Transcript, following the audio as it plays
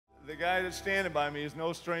the guy that's standing by me is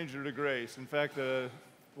no stranger to grace. In fact, the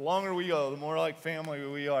longer we go, the more like family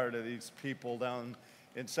we are to these people down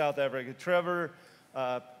in South Africa. Trevor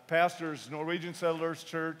pastors Norwegian Settlers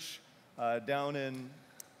Church down in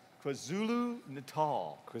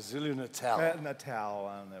KwaZulu-Natal. KwaZulu-Natal. Natal,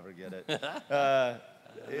 I'll never get it.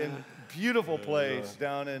 In beautiful place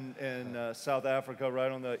down in South Africa, right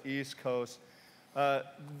on the East Coast.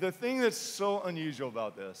 The thing that's so unusual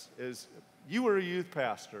about this is you were a youth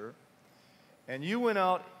pastor, and you went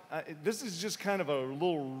out. This is just kind of a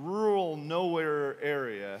little rural nowhere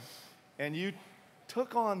area, and you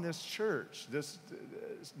took on this church, this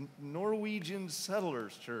Norwegian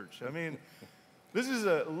Settlers Church. I mean, this is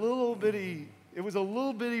a little bitty. It was a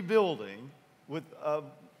little bitty building with a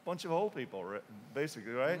bunch of old people,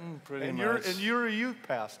 basically, right? Pretty much. And you're a youth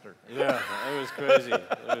pastor. Yeah, it was crazy. It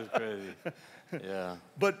was crazy. Yeah.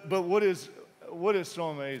 But what is so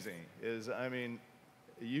amazing is, I mean,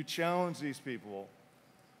 you challenge these people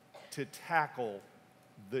to tackle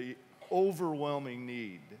the overwhelming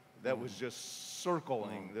need that was just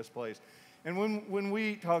circling this place. And when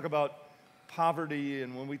we talk about poverty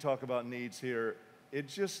and when we talk about needs here, it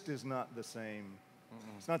just is not the same.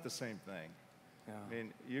 It's not the same thing. Yeah. I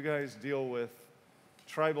mean, you guys deal with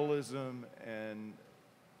tribalism and,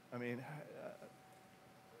 I mean,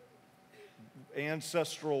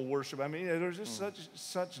 ancestral worship. I mean, there's just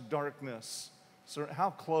such darkness. So how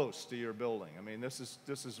close to your building? I mean, this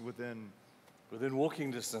is within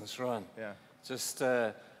walking distance, Ron. Yeah. Just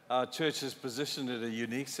our church is positioned in a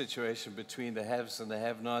unique situation between the haves and the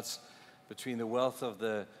have-nots, between the wealth of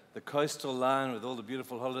the coastal line with all the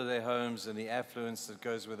beautiful holiday homes and the affluence that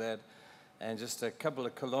goes with that, and just a couple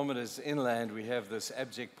of kilometers inland, we have this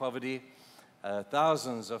abject poverty.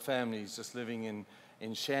 Thousands of families just living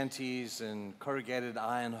in shanties and corrugated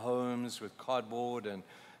iron homes with cardboard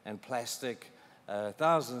and plastic.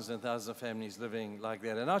 Thousands and thousands of families living like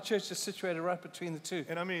that. And our church is situated right between the two.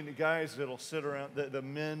 And I mean, the guys that'll sit around, the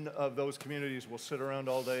men of those communities will sit around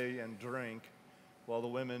all day and drink while the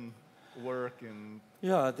women work and...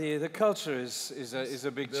 Yeah, the culture is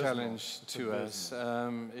a big challenge to us.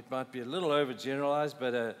 It might be a little overgeneralized,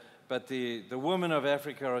 but the women of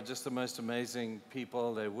Africa are just the most amazing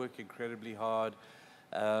people. They work incredibly hard.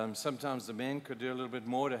 Sometimes the men could do a little bit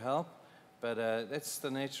more to help, but that's the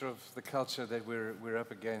nature of the culture that we're up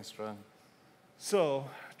against, Ron. So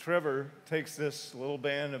Trevor takes this little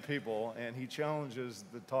band of people and he challenges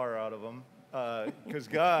the tar out of them because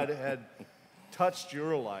God had touched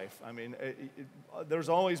your life. I mean, there's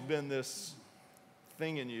always been this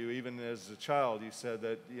thing in you, even as a child, you said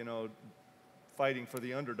that, you know, fighting for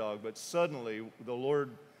the underdog, but suddenly the Lord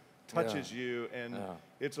touches you and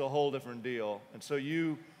it's a whole different deal. And so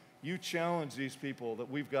you challenge these people that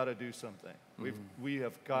we've got to do something. We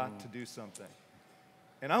have got to do something.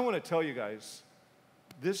 And I want to tell you guys,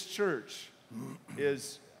 this church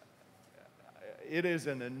is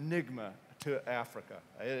an enigma to Africa.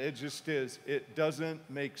 It just is. It doesn't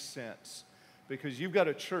make sense because you've got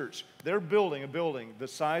a church. They're building a building the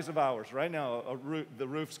size of ours. Right now, the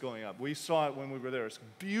roof's going up. We saw it when we were there. It's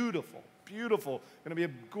beautiful, beautiful. Going to be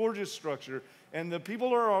a gorgeous structure. And the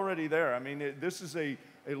people are already there. I mean, this is a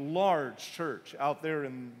large church out there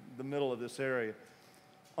in the middle of this area.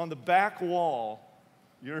 On the back wall,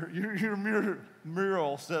 your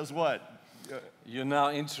mural says what? You're now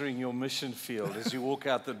entering your mission field as you walk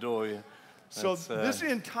out the door. So this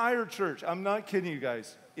entire church, I'm not kidding you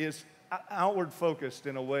guys, is outward focused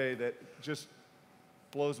in a way that just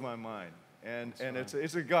blows my mind. And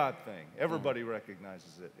it's a God thing. Everybody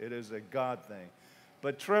recognizes it. It is a God thing.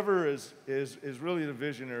 But Trevor is really the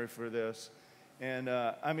visionary for this. And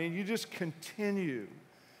I mean, you just continue.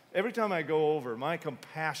 Every time I go over, my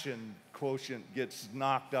compassion quotient gets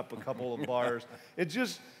knocked up a couple of bars. It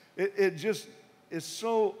just is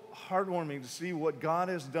so heartwarming to see what God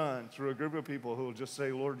has done through a group of people who will just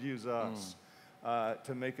say, Lord, use us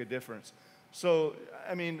to make a difference. So,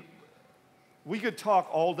 I mean, we could talk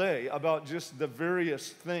all day about just the various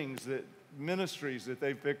things ministries that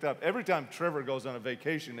they've picked up. Every time Trevor goes on a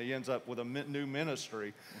vacation, he ends up with a new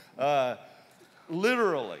ministry.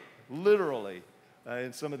 Literally,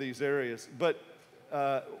 in some of these areas. But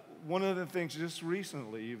one of the things just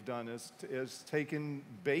recently you've done is taken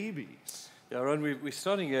babies. Yeah, Ron, we're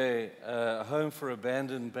starting a home for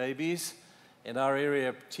abandoned babies. In our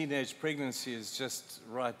area, teenage pregnancy is just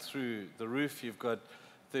right through the roof. You've got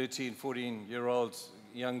 13, 14-year-old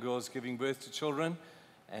young girls giving birth to children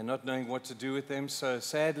and not knowing what to do with them. So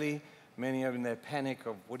sadly, many are in that panic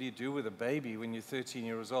of what do you do with a baby when you're 13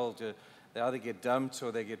 years old? They either get dumped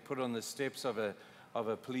or they get put on the steps of a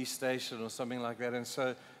police station or something like that. And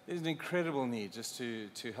so there's an incredible need just to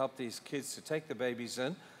help these kids to take the babies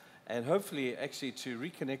in and hopefully actually to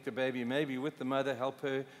reconnect the baby maybe with the mother, help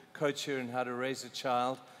her, coach her in how to raise a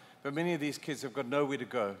child. But many of these kids have got nowhere to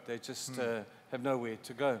go. They just have nowhere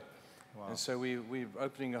to go. Wow. And so we're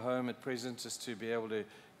opening a home at present just to be able to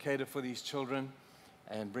cater for these children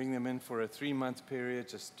and bring them in for a 3-month period,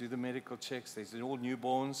 just do the medical checks. These are all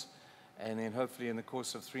newborns. And then hopefully in the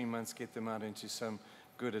course of 3 months, get them out into some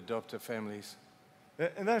good adoptive families.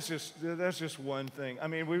 And that's just one thing. I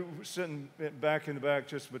mean, we were sitting back in the back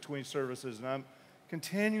just between services, and I'm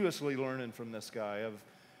continuously learning from this guy of,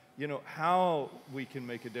 you know, how we can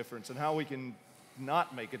make a difference and how we can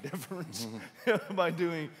not make a difference by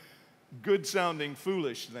doing good-sounding,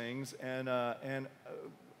 foolish things. And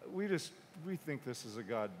we think this is a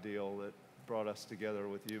God deal that brought us together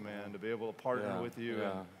with you, man, to be able to partner with you.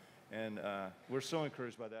 And we're so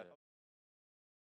encouraged by that.